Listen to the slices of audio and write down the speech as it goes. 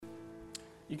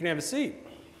You can have a seat.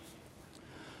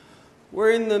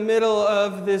 We're in the middle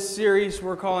of this series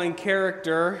we're calling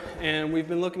Character, and we've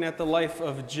been looking at the life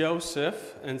of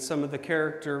Joseph and some of the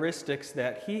characteristics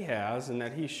that he has and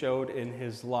that he showed in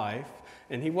his life.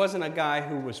 And he wasn't a guy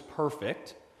who was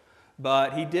perfect,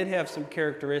 but he did have some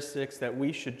characteristics that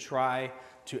we should try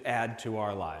to add to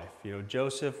our life. You know,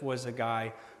 Joseph was a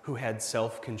guy who had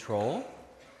self-control.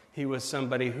 He was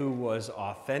somebody who was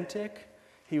authentic.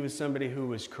 He was somebody who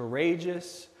was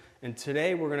courageous. And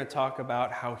today we're going to talk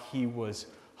about how he was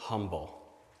humble.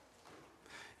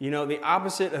 You know, the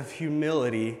opposite of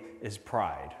humility is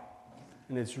pride.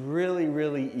 And it's really,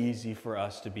 really easy for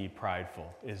us to be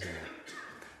prideful, isn't it?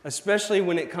 Especially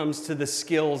when it comes to the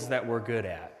skills that we're good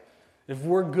at. If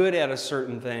we're good at a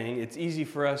certain thing, it's easy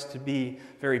for us to be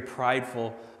very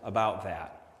prideful about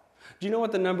that. Do you know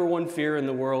what the number one fear in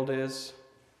the world is?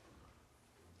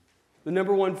 The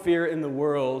number one fear in the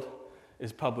world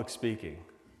is public speaking.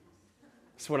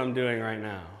 That's what I'm doing right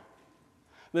now.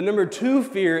 The number two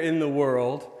fear in the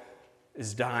world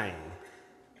is dying.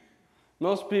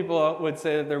 Most people would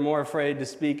say that they're more afraid to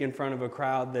speak in front of a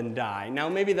crowd than die. Now,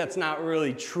 maybe that's not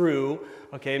really true.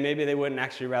 Okay, maybe they wouldn't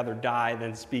actually rather die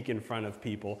than speak in front of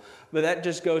people. But that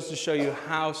just goes to show you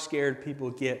how scared people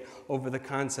get over the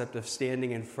concept of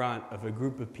standing in front of a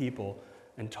group of people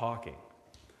and talking.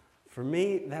 For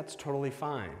me, that's totally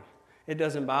fine. It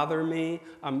doesn't bother me.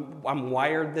 I'm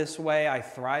wired this way. I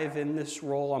thrive in this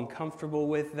role. I'm comfortable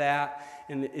with that.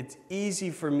 And it's easy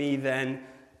for me then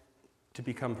to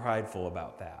become prideful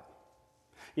about that.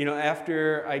 You know,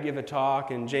 after I give a talk,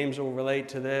 and James will relate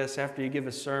to this, after you give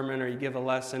a sermon or you give a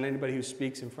lesson, anybody who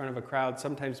speaks in front of a crowd,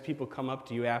 sometimes people come up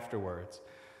to you afterwards.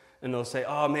 And they'll say,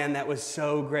 "Oh man, that was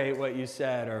so great what you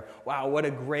said," or "Wow, what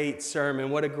a great sermon,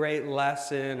 what a great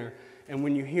lesson." And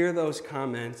when you hear those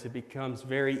comments, it becomes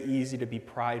very easy to be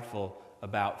prideful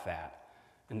about that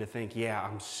and to think, "Yeah,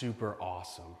 I'm super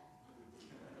awesome."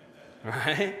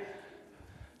 Right?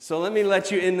 So let me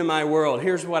let you into my world.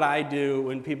 Here's what I do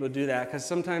when people do that, because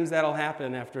sometimes that'll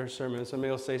happen after a sermon. Somebody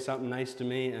will say something nice to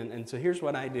me, and so here's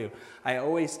what I do. I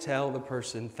always tell the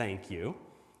person thank you,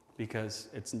 because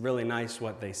it's really nice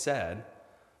what they said.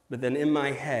 But then in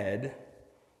my head,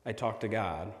 I talk to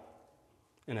God,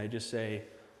 and I just say,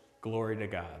 "Glory to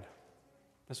God."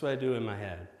 That's what I do in my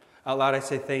head. Out loud, I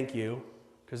say thank you,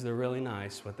 because they're really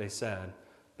nice, what they said.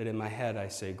 But in my head, I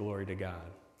say, "Glory to God."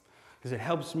 Because it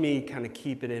helps me kind of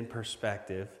keep it in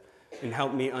perspective and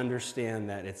help me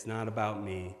understand that it's not about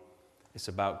me, it's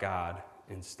about God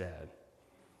instead.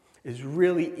 It's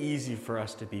really easy for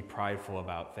us to be prideful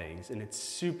about things, and it's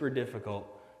super difficult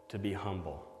to be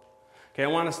humble. Okay, I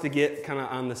want us to get kind of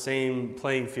on the same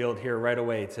playing field here right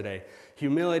away today.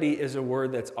 Humility is a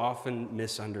word that's often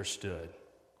misunderstood.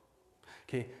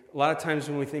 Okay, a lot of times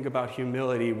when we think about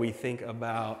humility, we think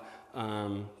about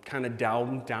kind of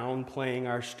downplaying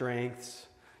our strengths.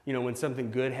 You know, when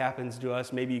something good happens to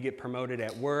us, maybe you get promoted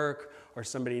at work or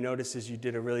somebody notices you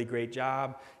did a really great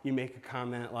job, you make a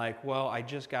comment like, "Well, I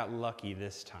just got lucky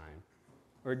this time."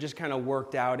 Or it just kind of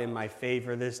worked out in my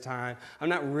favor this time. I'm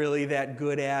not really that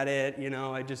good at it, you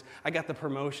know, I got the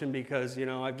promotion because, you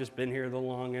know, I've just been here the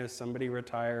longest, somebody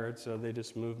retired, so they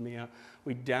just moved me up.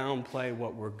 We downplay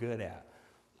what we're good at.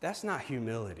 That's not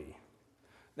humility.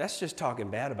 That's just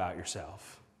talking bad about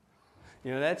yourself.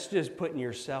 You know, that's just putting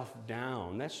yourself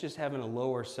down. That's just having a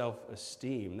lower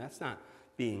self-esteem. That's not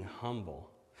being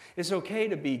humble. It's okay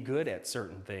to be good at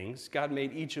certain things. God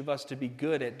made each of us to be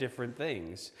good at different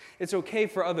things. It's okay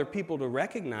for other people to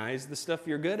recognize the stuff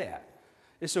you're good at.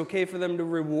 It's okay for them to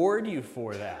reward you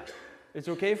for that. It's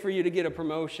okay for you to get a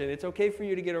promotion. It's okay for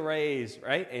you to get a raise,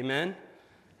 right? Amen?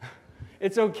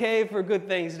 It's okay for good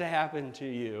things to happen to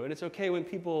you. And it's okay when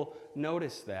people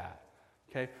notice that.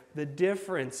 Okay? The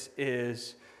difference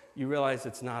is you realize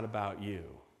it's not about you.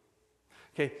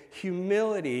 Okay?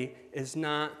 Humility is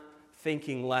not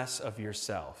thinking less of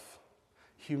yourself.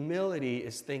 Humility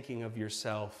is thinking of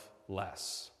yourself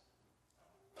less.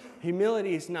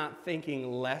 Humility is not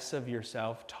thinking less of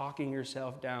yourself, talking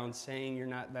yourself down, saying you're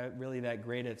not really that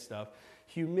great at stuff.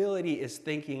 Humility is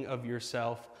thinking of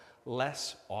yourself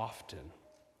less often.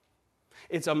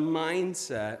 It's a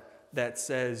mindset that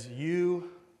says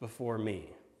you before me.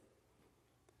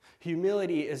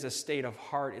 Humility is a state of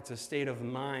heart, it's a state of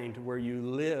mind where you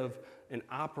live and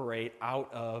operate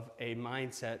out of a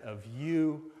mindset of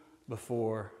you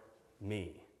before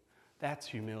me. That's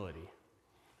humility.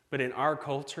 But in our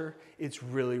culture, it's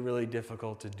really, really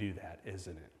difficult to do that,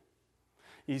 isn't it?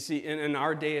 You see, in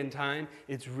our day and time,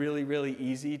 it's really, really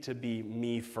easy to be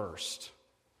me first.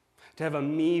 To have a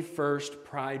me first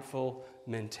prideful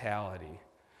mentality.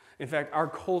 In fact, our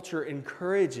culture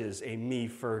encourages a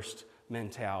me-first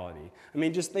mentality. I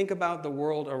mean, just think about the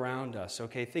world around us,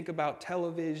 okay? Think about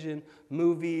television,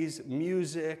 movies,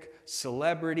 music,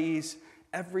 celebrities.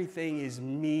 Everything is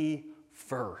me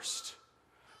first.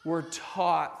 We're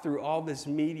taught through all this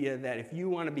media that if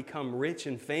you want to become rich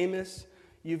and famous,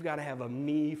 you've got to have a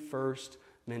me-first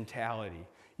mentality.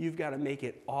 You've got to make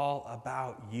it all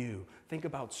about you. Think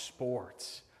about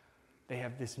sports. They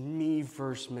have this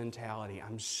me-first mentality.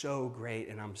 I'm so great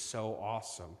and I'm so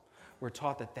awesome. We're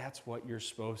taught that that's what you're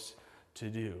supposed to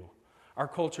do. Our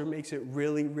culture makes it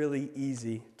really, really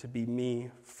easy to be me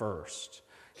first.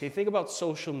 Okay, think about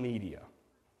social media.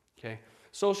 Okay,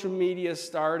 social media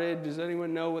started, does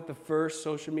anyone know what the first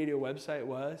social media website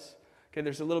was? Okay,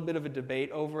 there's a little bit of a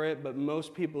debate over it, but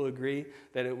most people agree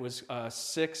that it was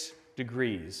 6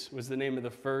 Degrees was the name of the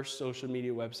first social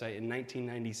media website in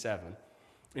 1997.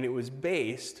 And it was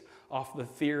based off the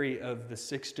theory of the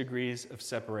 6 degrees of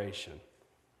separation.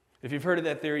 If you've heard of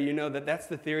that theory, you know that that's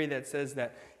the theory that says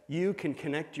that you can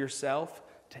connect yourself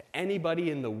to anybody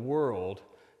in the world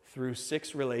through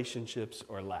 6 relationships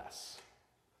or less.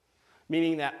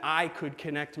 Meaning that I could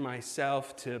connect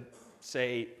myself to,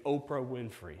 say, Oprah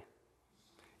Winfrey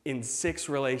in 6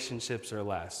 relationships or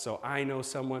less. So I know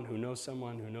someone who knows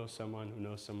someone who knows someone who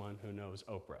knows someone who knows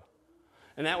Oprah.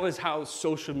 And that was how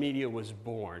social media was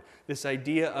born. This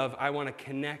idea of I want to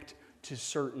connect to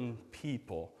certain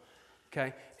people.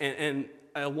 Okay? And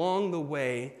along the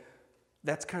way,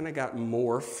 that's kind of got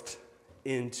morphed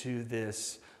into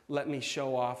this let me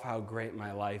show off how great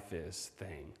my life is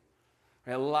thing.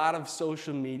 Right? A lot of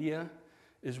social media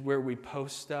is where we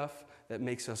post stuff that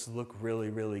makes us look really,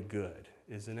 really good,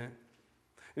 isn't it?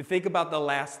 And think about the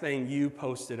last thing you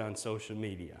posted on social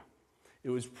media. It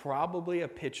was probably a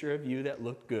picture of you that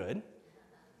looked good,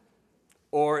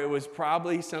 or it was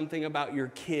probably something about your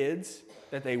kids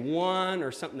that they won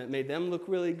or something that made them look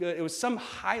really good. It was some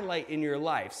highlight in your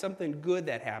life, something good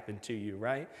that happened to you,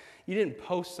 right? You didn't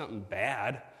post something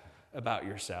bad about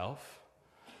yourself,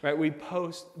 right? We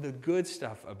post the good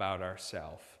stuff about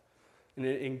ourselves, and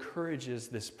it encourages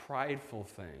this prideful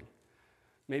thing.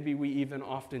 Maybe we even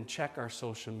often check our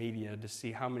social media to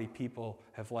see how many people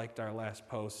have liked our last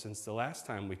post since the last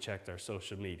time we checked our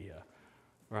social media,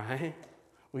 right?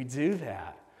 We do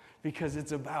that because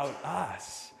it's about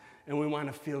us, and we want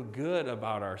to feel good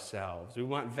about ourselves. We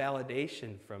want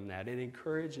validation from that. It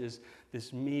encourages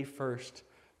this me-first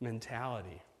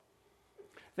mentality.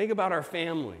 Think about our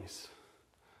families.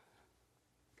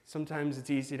 Sometimes it's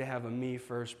easy to have a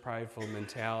me-first, prideful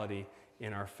mentality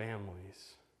in our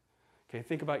families. Okay,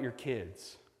 think about your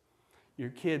kids.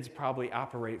 Your kids probably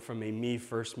operate from a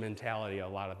me-first mentality a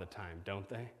lot of the time, don't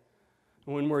they?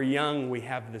 When we're young, we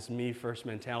have this me-first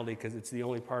mentality because it's the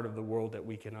only part of the world that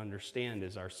we can understand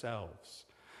is ourselves.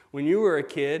 When you were a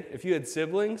kid, if you had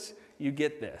siblings, you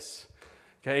get this,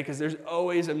 okay? Because there's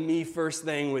always a me-first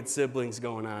thing with siblings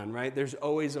going on, right? There's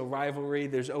always a rivalry.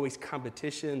 There's always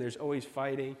competition. There's always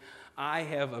fighting. I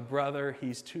have a brother.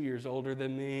 He's 2 years older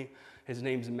than me. His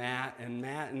name's Matt, and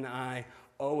Matt and I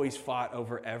always fought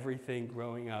over everything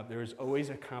growing up. There was always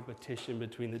a competition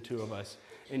between the two of us.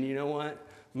 And you know what?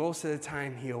 Most of the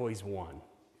time, he always won.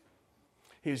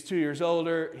 He was 2 years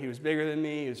older. He was bigger than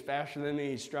me. He was faster than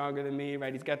me. He's stronger than me,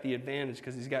 right? He's got the advantage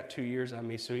because he's got 2 years on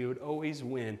me, so he would always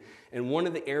win. And one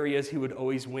of the areas he would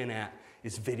always win at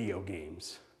is video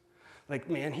games. Like,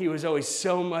 man, he was always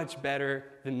so much better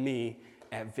than me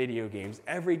at video games.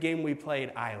 Every game we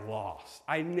played, I lost.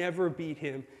 I never beat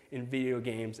him in video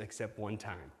games except one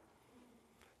time.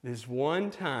 This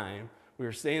one time, we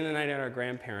were staying the night at our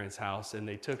grandparents' house, and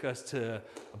they took us to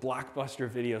a Blockbuster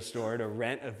video store to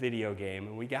rent a video game.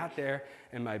 And we got there,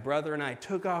 and my brother and I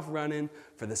took off running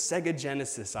for the Sega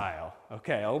Genesis aisle.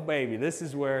 Okay, oh baby, this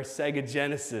is where Sega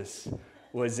Genesis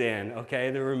was in,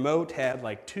 okay? The remote had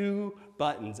like 2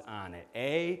 buttons on it,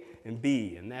 A and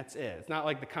B, and that's it. It's not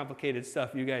like the complicated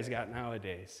stuff you guys got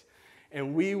nowadays.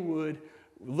 And we would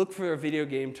look for a video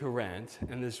game to rent,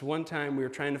 and this one time we were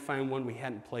trying to find one we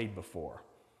hadn't played before.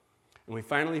 And we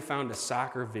finally found a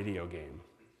soccer video game.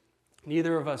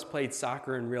 Neither of us played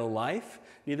soccer in real life.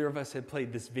 Neither of us had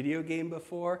played this video game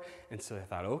before. And so I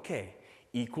thought, okay,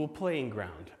 equal playing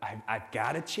ground. I've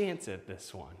got a chance at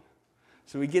this one.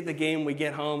 So we get the game, we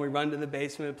get home, we run to the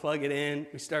basement, plug it in,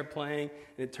 we start playing,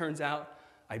 and it turns out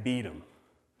I beat him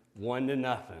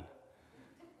 1-0.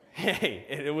 Hey,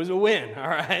 it was a win, all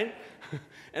right?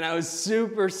 And I was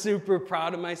super, super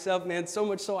proud of myself, man, so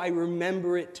much so I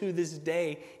remember it to this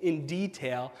day in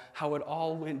detail how it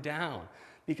all went down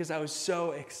because I was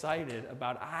so excited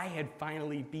about I had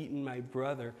finally beaten my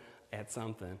brother at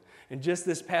something. And just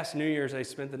this past New Year's, I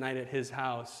spent the night at his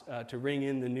house to ring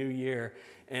in the new year.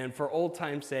 And for old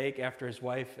time's sake, after his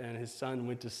wife and his son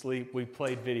went to sleep, we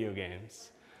played video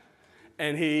games.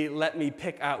 And he let me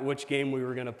pick out which game we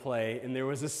were going to play, and there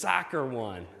was a soccer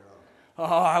one. Oh,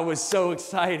 I was so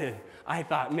excited. I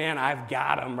thought, man, I've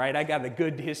got him, right? I got a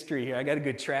good history here. I got a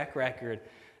good track record.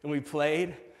 And we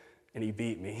played, and he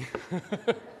beat me.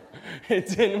 It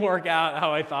didn't work out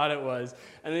how I thought it was.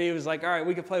 And then he was like, all right,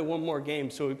 we could play one more game.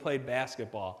 So we played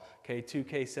basketball, okay,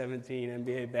 2K17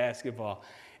 NBA basketball.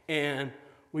 And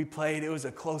we played. It was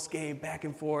a close game, back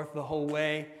and forth the whole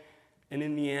way. And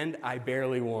in the end, I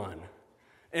barely won.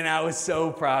 And I was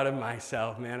so proud of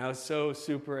myself, man. I was so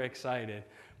super excited.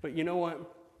 But you know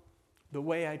what? The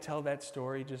way I tell that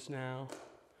story just now,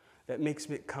 that makes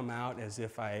it come out as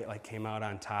if I came out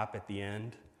on top at the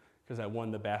end, because I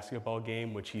won the basketball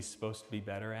game, which he's supposed to be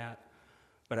better at.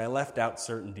 But I left out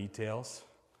certain details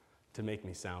to make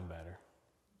me sound better.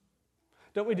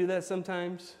 Don't we do that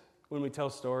sometimes when we tell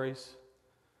stories?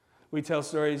 We tell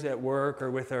stories at work or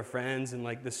with our friends, and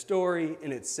the story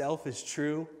in itself is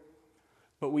true,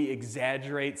 but we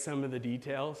exaggerate some of the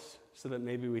details so that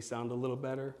maybe we sound a little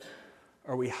better,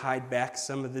 or we hide back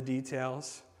some of the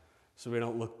details so we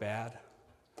don't look bad.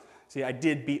 See, I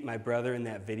did beat my brother in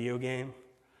that video game,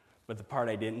 but the part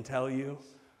I didn't tell you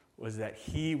was that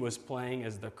he was playing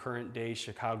as the current day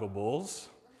Chicago Bulls,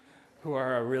 who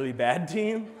are a really bad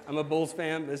team. I'm a Bulls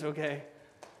fan, but it's okay.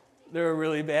 They're a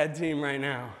really bad team right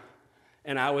now.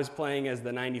 And I was playing as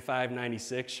the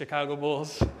 95-96 Chicago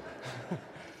Bulls,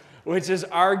 which is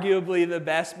arguably the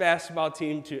best basketball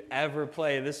team to ever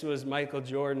play. This was Michael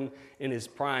Jordan in his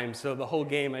prime. So the whole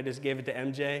game, I just gave it to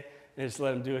MJ and just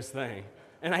let him do his thing.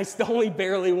 And I only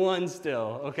barely won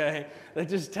still, okay? That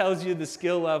just tells you the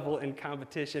skill level in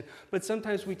competition. But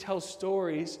sometimes we tell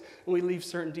stories and we leave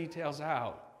certain details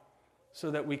out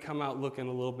so that we come out looking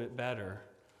a little bit better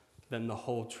than the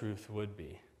whole truth would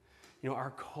be. You know,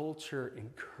 our culture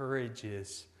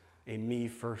encourages a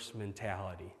me-first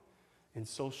mentality. In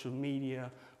social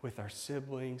media, with our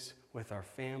siblings, with our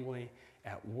family,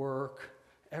 at work,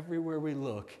 everywhere we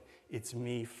look, it's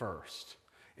me first.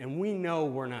 And we know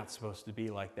we're not supposed to be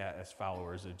like that as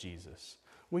followers of Jesus.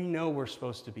 We know we're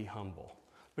supposed to be humble,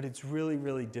 but it's really,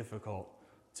 really difficult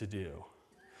to do.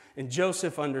 And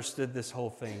Joseph understood this whole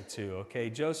thing too, okay?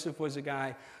 Joseph was a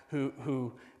guy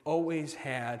who always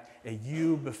had a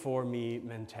you before me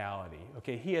mentality,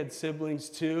 okay? He had siblings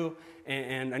too,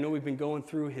 and I know we've been going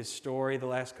through his story the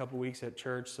last couple weeks at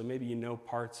church, so maybe you know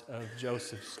parts of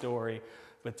Joseph's story.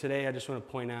 But today I just want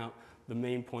to point out the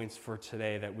main points for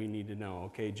today that we need to know,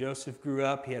 okay? Joseph grew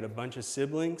up, he had a bunch of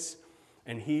siblings,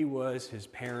 and he was his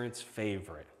parents'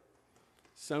 favorite.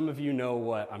 Some of you know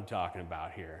what I'm talking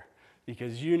about here,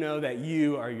 because you know that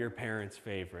you are your parents'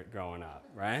 favorite growing up,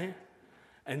 right?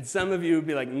 And some of you would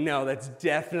be like, no, that's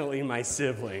definitely my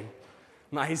sibling.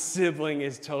 My sibling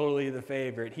is totally the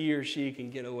favorite. He or she can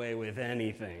get away with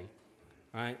anything,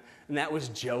 right? And that was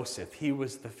Joseph. He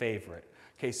was the favorite.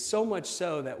 Okay, so much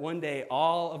so that one day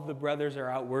all of the brothers are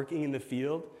out working in the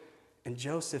field, and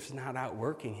Joseph's not out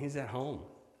working. He's at home,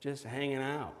 just hanging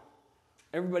out.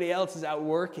 Everybody else is out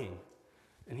working,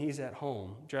 and he's at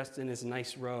home, dressed in his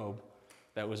nice robe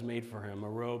that was made for him, a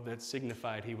robe that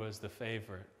signified he was the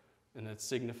favorite, and that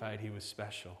signified he was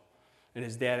special. And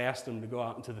his dad asked him to go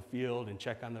out into the field and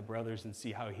check on the brothers and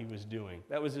see how he was doing.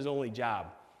 That was his only job,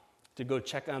 to go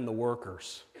check on the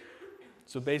workers.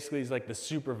 So basically, he's like the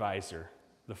supervisor,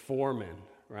 the foreman,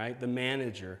 right? The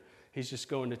manager. He's just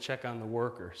going to check on the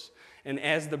workers. And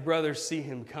as the brothers see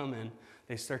him coming,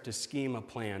 they start to scheme a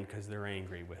plan because they're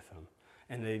angry with him.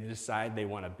 And they decide they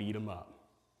want to beat him up.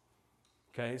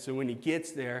 Okay, so when he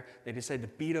gets there, they decide to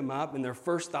beat him up, and their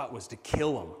first thought was to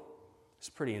kill him. It's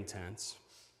pretty intense,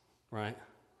 right?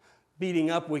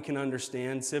 Beating up, we can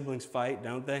understand. Siblings fight,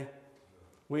 don't they?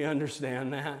 We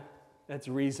understand that. That's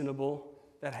reasonable.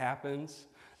 That happens.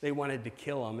 They wanted to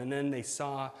kill him, and then they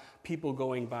saw people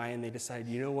going by, and they decided,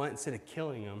 you know what? Instead of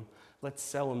killing him, let's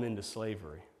sell him into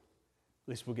slavery. At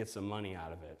least we'll get some money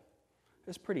out of it.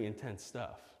 That's pretty intense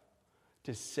stuff.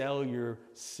 To sell your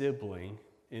sibling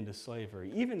into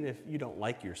slavery. Even if you don't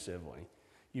like your sibling,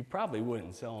 you probably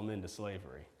wouldn't sell them into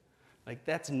slavery. Like,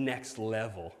 that's next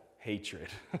level hatred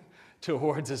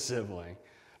towards a sibling.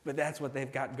 But that's what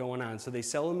they've got going on. So they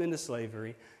sell them into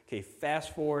slavery. Okay,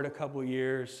 fast forward a couple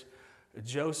years.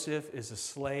 Joseph is a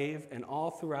slave, and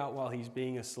all throughout while he's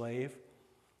being a slave,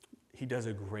 he does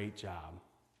a great job.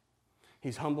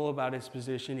 He's humble about his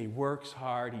position. He works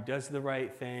hard. He does the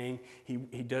right thing. He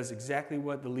does exactly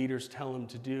what the leaders tell him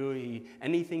to do.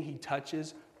 Anything he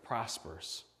touches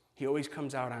prospers. He always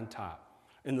comes out on top.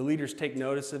 And the leaders take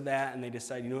notice of that, and they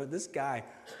decide, you know what, this guy,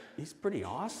 he's pretty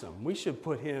awesome. We should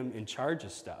put him in charge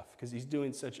of stuff because he's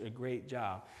doing such a great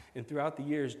job. And throughout the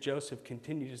years, Joseph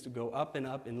continues to go up and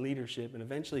up in leadership, and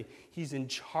eventually he's in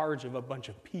charge of a bunch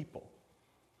of people.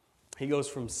 He goes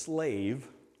from slave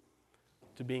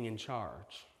to being in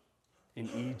charge in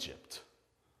Egypt.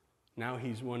 Now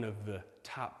he's one of the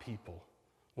top people,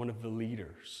 one of the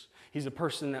leaders. He's a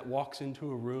person that walks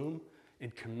into a room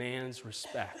and commands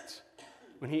respect.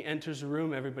 When he enters a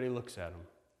room, everybody looks at him.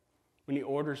 When he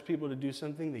orders people to do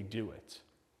something, they do it.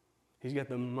 He's got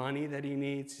the money that he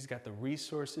needs. He's got the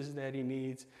resources that he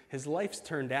needs. His life's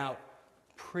turned out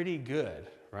pretty good,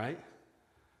 right?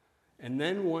 And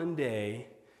then one day,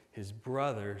 his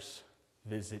brothers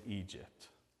visit Egypt.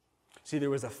 See, there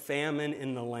was a famine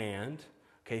in the land.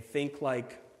 Okay, think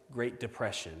like Great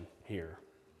Depression here.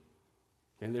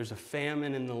 And there's a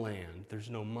famine in the land. There's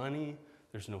no money.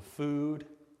 There's no food.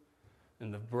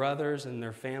 And the brothers and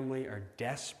their family are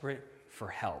desperate for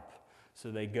help. So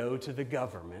they go to the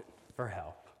government for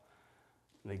help.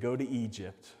 And they go to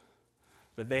Egypt.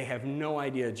 But they have no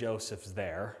idea Joseph's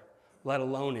there, let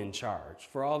alone in charge.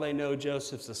 For all they know,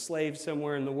 Joseph's a slave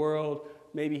somewhere in the world.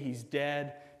 Maybe he's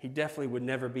dead. He definitely would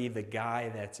never be the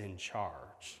guy that's in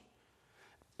charge.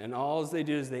 And all they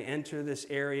do is they enter this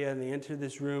area, and they enter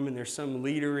this room, and there's some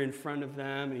leader in front of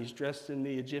them, and he's dressed in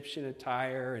the Egyptian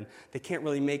attire, and they can't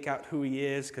really make out who he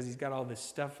is because he's got all this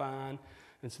stuff on.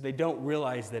 And so they don't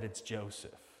realize that it's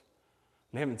Joseph.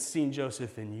 They haven't seen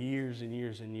Joseph in years and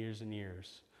years and years and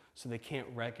years, so they can't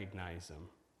recognize him.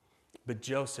 But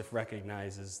Joseph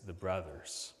recognizes the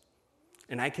brothers.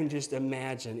 And I can just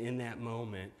imagine in that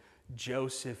moment,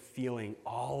 Joseph feeling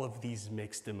all of these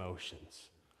mixed emotions.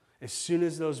 As soon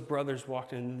as those brothers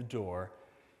walked into the door,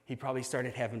 he probably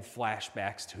started having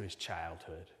flashbacks to his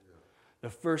childhood. Yeah. The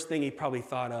first thing he probably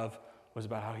thought of was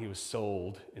about how he was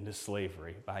sold into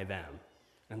slavery by them.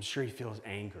 And I'm sure he feels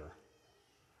anger.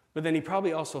 But then he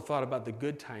probably also thought about the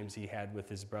good times he had with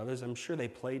his brothers. I'm sure they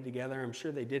played together. I'm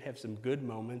sure they did have some good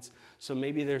moments. So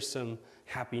maybe there's some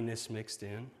happiness mixed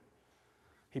in.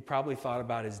 He probably thought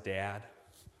about his dad,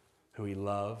 who he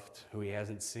loved, who he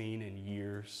hasn't seen in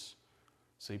years.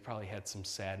 So he probably had some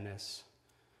sadness.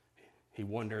 He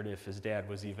wondered if his dad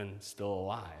was even still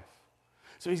alive.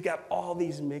 So he's got all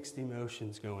these mixed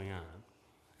emotions going on.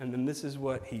 And then this is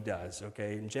what he does,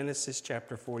 okay? In Genesis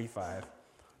chapter 45,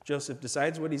 Joseph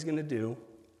decides what he's going to do,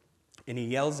 and he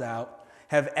yells out,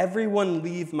 "Have everyone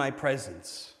leave my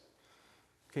presence."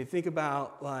 Okay, think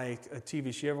about like a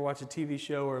TV show. You ever watch a TV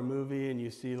show or a movie and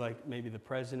you see like maybe the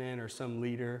president or some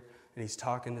leader, and he's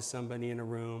talking to somebody in a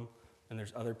room, and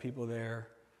there's other people there,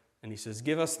 and he says,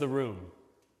 "Give us the room."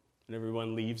 And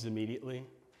everyone leaves immediately.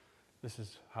 This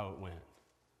is how it went.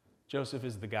 Joseph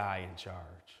is the guy in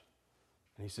charge.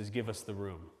 And he says, "Give us the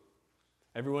room.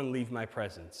 Everyone leave my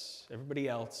presence. Everybody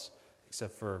else,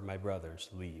 except for my brothers,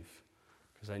 leave.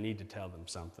 Because I need to tell them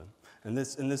something." And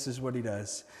this is what he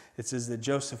does. It says that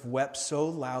Joseph wept so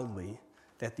loudly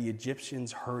that the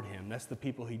Egyptians heard him. That's the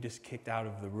people he just kicked out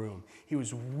of the room. He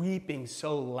was weeping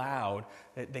so loud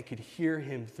that they could hear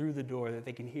him through the door, that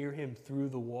they can hear him through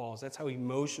the walls. That's how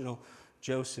emotional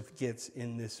Joseph gets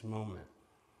in this moment.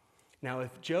 Now,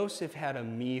 if Joseph had a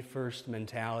me-first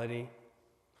mentality,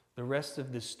 the rest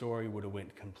of this story would have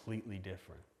went completely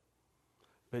different.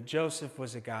 But Joseph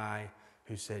was a guy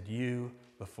who said, "You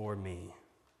before me."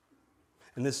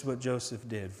 And this is what Joseph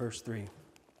did. Verse 3.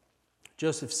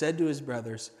 Joseph said to his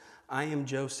brothers, "I am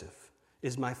Joseph.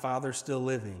 Is my father still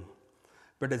living?"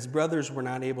 But his brothers were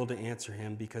not able to answer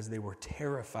him because they were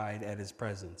terrified at his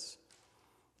presence.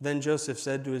 Then Joseph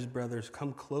said to his brothers,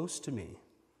 "Come close to me."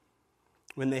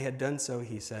 When they had done so,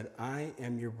 he said, "I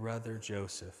am your brother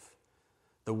Joseph,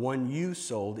 the one you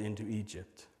sold into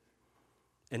Egypt.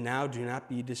 And now do not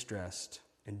be distressed,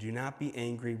 and do not be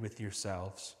angry with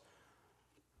yourselves,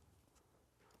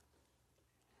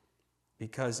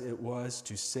 because it was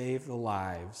to save the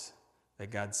lives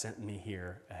that God sent me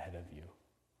here ahead of you."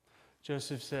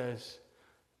 Joseph says,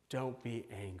 don't be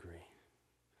angry.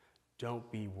 Don't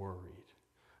be worried.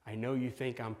 I know you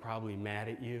think I'm probably mad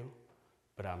at you,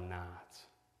 but I'm not.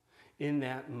 In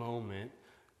that moment,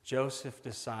 Joseph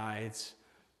decides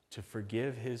to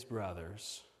forgive his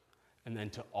brothers and then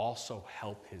to also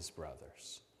help his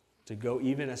brothers, to go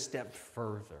even a step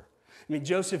further. I mean,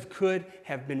 Joseph could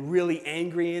have been really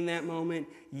angry in that moment,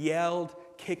 yelled,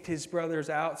 kicked his brothers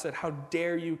out, said, "How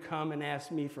dare you come and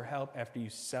ask me for help after you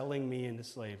selling me into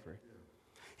slavery?"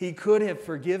 He could have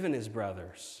forgiven his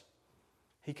brothers.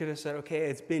 He could have said, "Okay,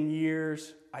 it's been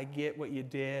years. I get what you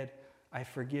did. I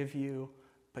forgive you.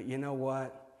 But you know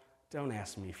what? Don't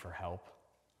ask me for help.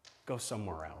 Go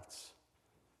somewhere else."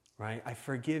 right? I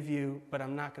forgive you, but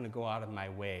I'm not going to go out of my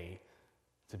way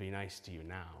to be nice to you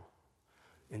now.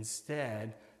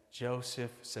 Instead,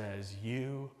 Joseph says,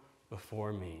 you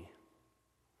before me.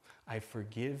 I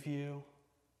forgive you,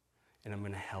 and I'm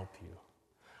going to help you.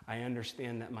 I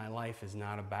understand that my life is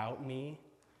not about me.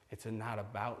 It's not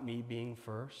about me being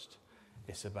first.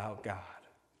 It's about God.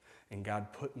 And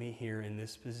God put me here in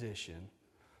this position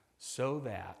so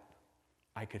that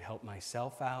I could help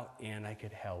myself out and I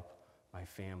could help my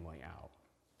family out.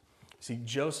 See,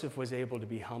 Joseph was able to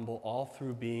be humble all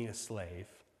through being a slave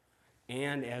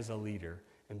and as a leader.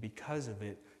 And because of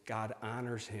it, God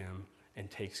honors him and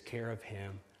takes care of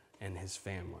him and his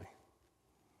family.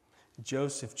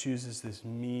 Joseph chooses this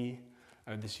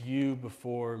you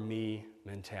before me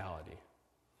mentality.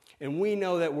 And we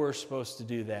know that we're supposed to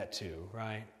do that too,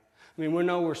 right? I mean, we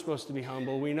know we're supposed to be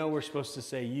humble. We know we're supposed to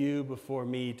say you before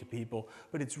me to people,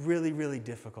 but it's really, really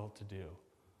difficult to do.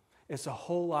 It's a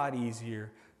whole lot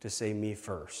easier to say me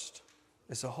first.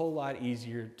 It's a whole lot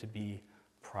easier to be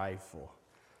prideful,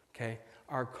 okay?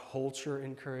 Our culture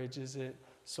encourages it.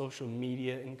 Social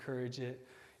media encourages it.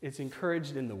 It's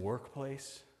encouraged in the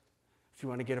workplace. If you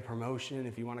want to get a promotion,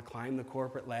 if you want to climb the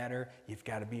corporate ladder, you've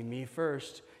got to be me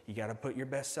first. You got to put your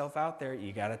best self out there.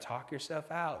 You got to talk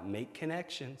yourself out, make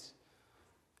connections.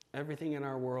 Everything in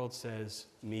our world says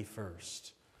me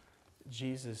first.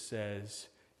 Jesus says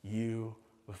you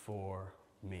before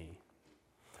me.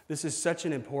 This is such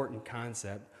an important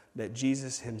concept that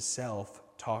Jesus himself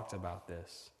talked about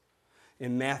this.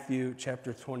 In Matthew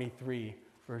chapter 23,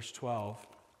 verse 12,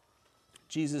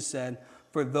 Jesus said,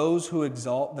 "For those who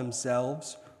exalt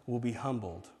themselves will be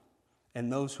humbled, and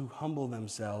those who humble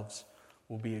themselves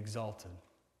will be exalted."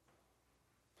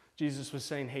 Jesus was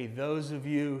saying, hey, those of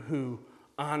you who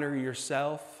honor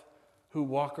yourself, who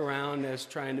walk around as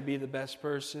trying to be the best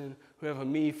person, who have a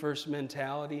me-first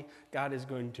mentality, God is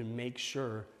going to make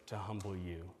sure to humble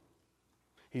you.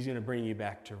 He's going to bring you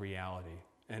back to reality,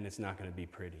 and it's not going to be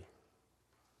pretty.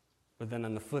 But then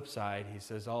on the flip side, he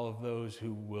says all of those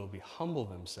who will be humble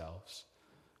themselves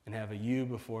and have a you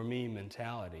before me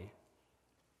mentality,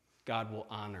 God will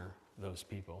honor those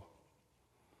people.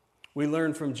 We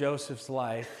learn from Joseph's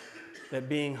life that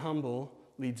being humble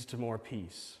leads to more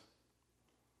peace.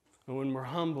 And when we're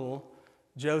humble,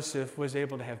 Joseph was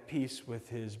able to have peace with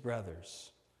his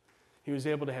brothers. He was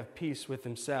able to have peace with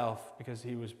himself because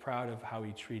he was proud of how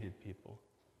he treated people.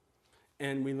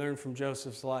 And we learn from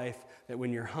Joseph's life that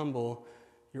when you're humble,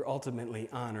 you're ultimately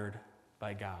honored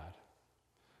by God.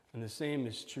 And the same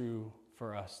is true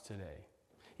for us today.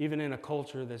 Even in a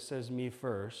culture that says me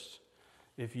first,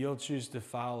 if you'll choose to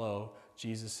follow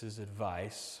Jesus'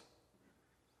 advice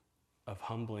of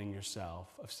humbling yourself,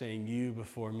 of saying you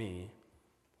before me,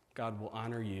 God will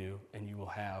honor you and you will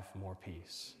have more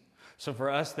peace. So for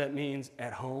us, that means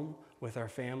at home with our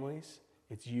families,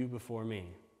 it's you before me.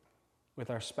 With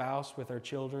our spouse, with our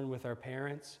children, with our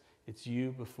parents, it's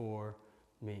you before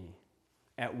me.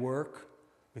 At work,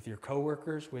 with your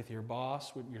coworkers, with your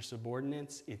boss, with your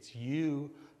subordinates, it's you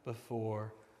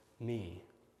before me.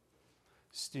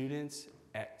 Students,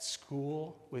 at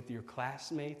school, with your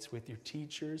classmates, with your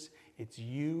teachers, it's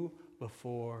you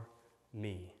before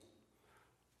me.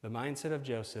 The mindset of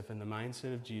Joseph and the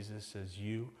mindset of Jesus says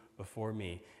you before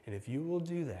me. And if you will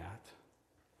do that,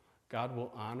 God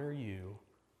will honor you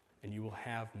and you will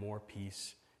have more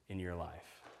peace in your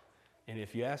life. And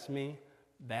if you ask me,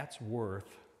 that's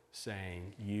worth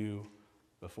saying you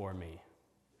before me.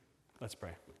 Let's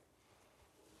pray.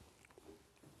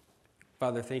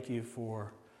 Father, thank you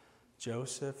for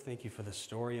Joseph. Thank you for the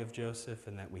story of Joseph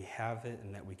and that we have it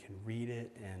and that we can read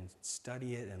it and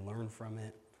study it and learn from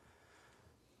it.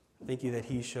 Thank you that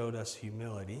he showed us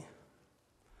humility.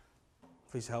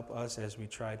 Please help us as we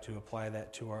try to apply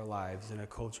that to our lives in a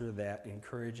culture that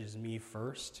encourages me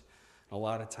first. A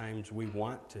lot of times we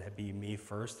want to be me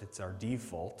first. It's our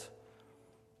default.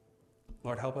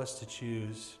 Lord, help us to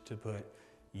choose to put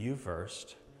you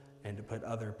first and to put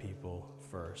other people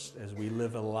first as we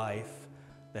live a life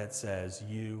that says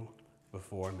you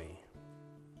before me.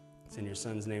 It's in your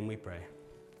Son's name we pray.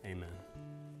 Amen.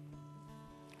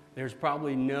 There's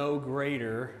probably no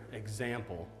greater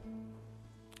example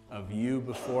of you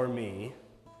before me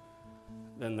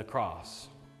than the cross.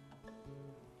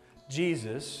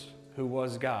 Jesus, who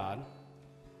was God,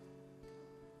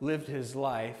 lived his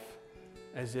life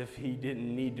as if he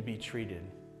didn't need to be treated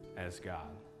as God.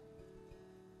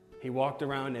 He walked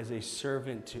around as a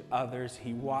servant to others.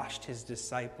 He washed his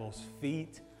disciples'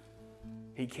 feet.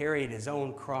 He carried his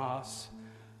own cross,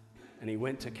 and he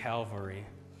went to Calvary,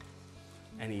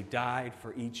 and he died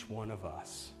for each one of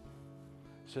us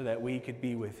so that we could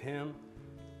be with him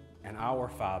and our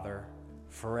Father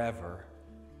forever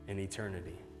in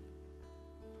eternity.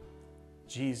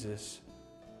 Jesus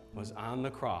was on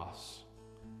the cross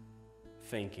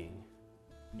thinking,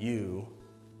 you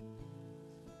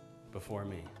before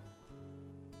me.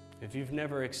 If you've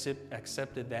never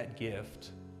accepted that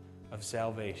gift of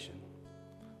salvation,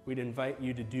 we'd invite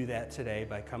you to do that today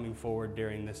by coming forward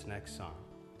during this next song.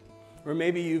 Or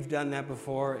maybe you've done that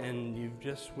before and you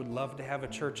just would love to have a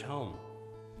church home.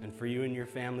 And for you and your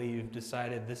family, you've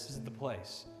decided this is the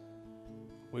place.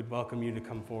 We'd welcome you to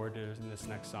come forward in this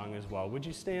next song as well. Would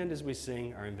you stand as we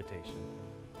sing our invitation?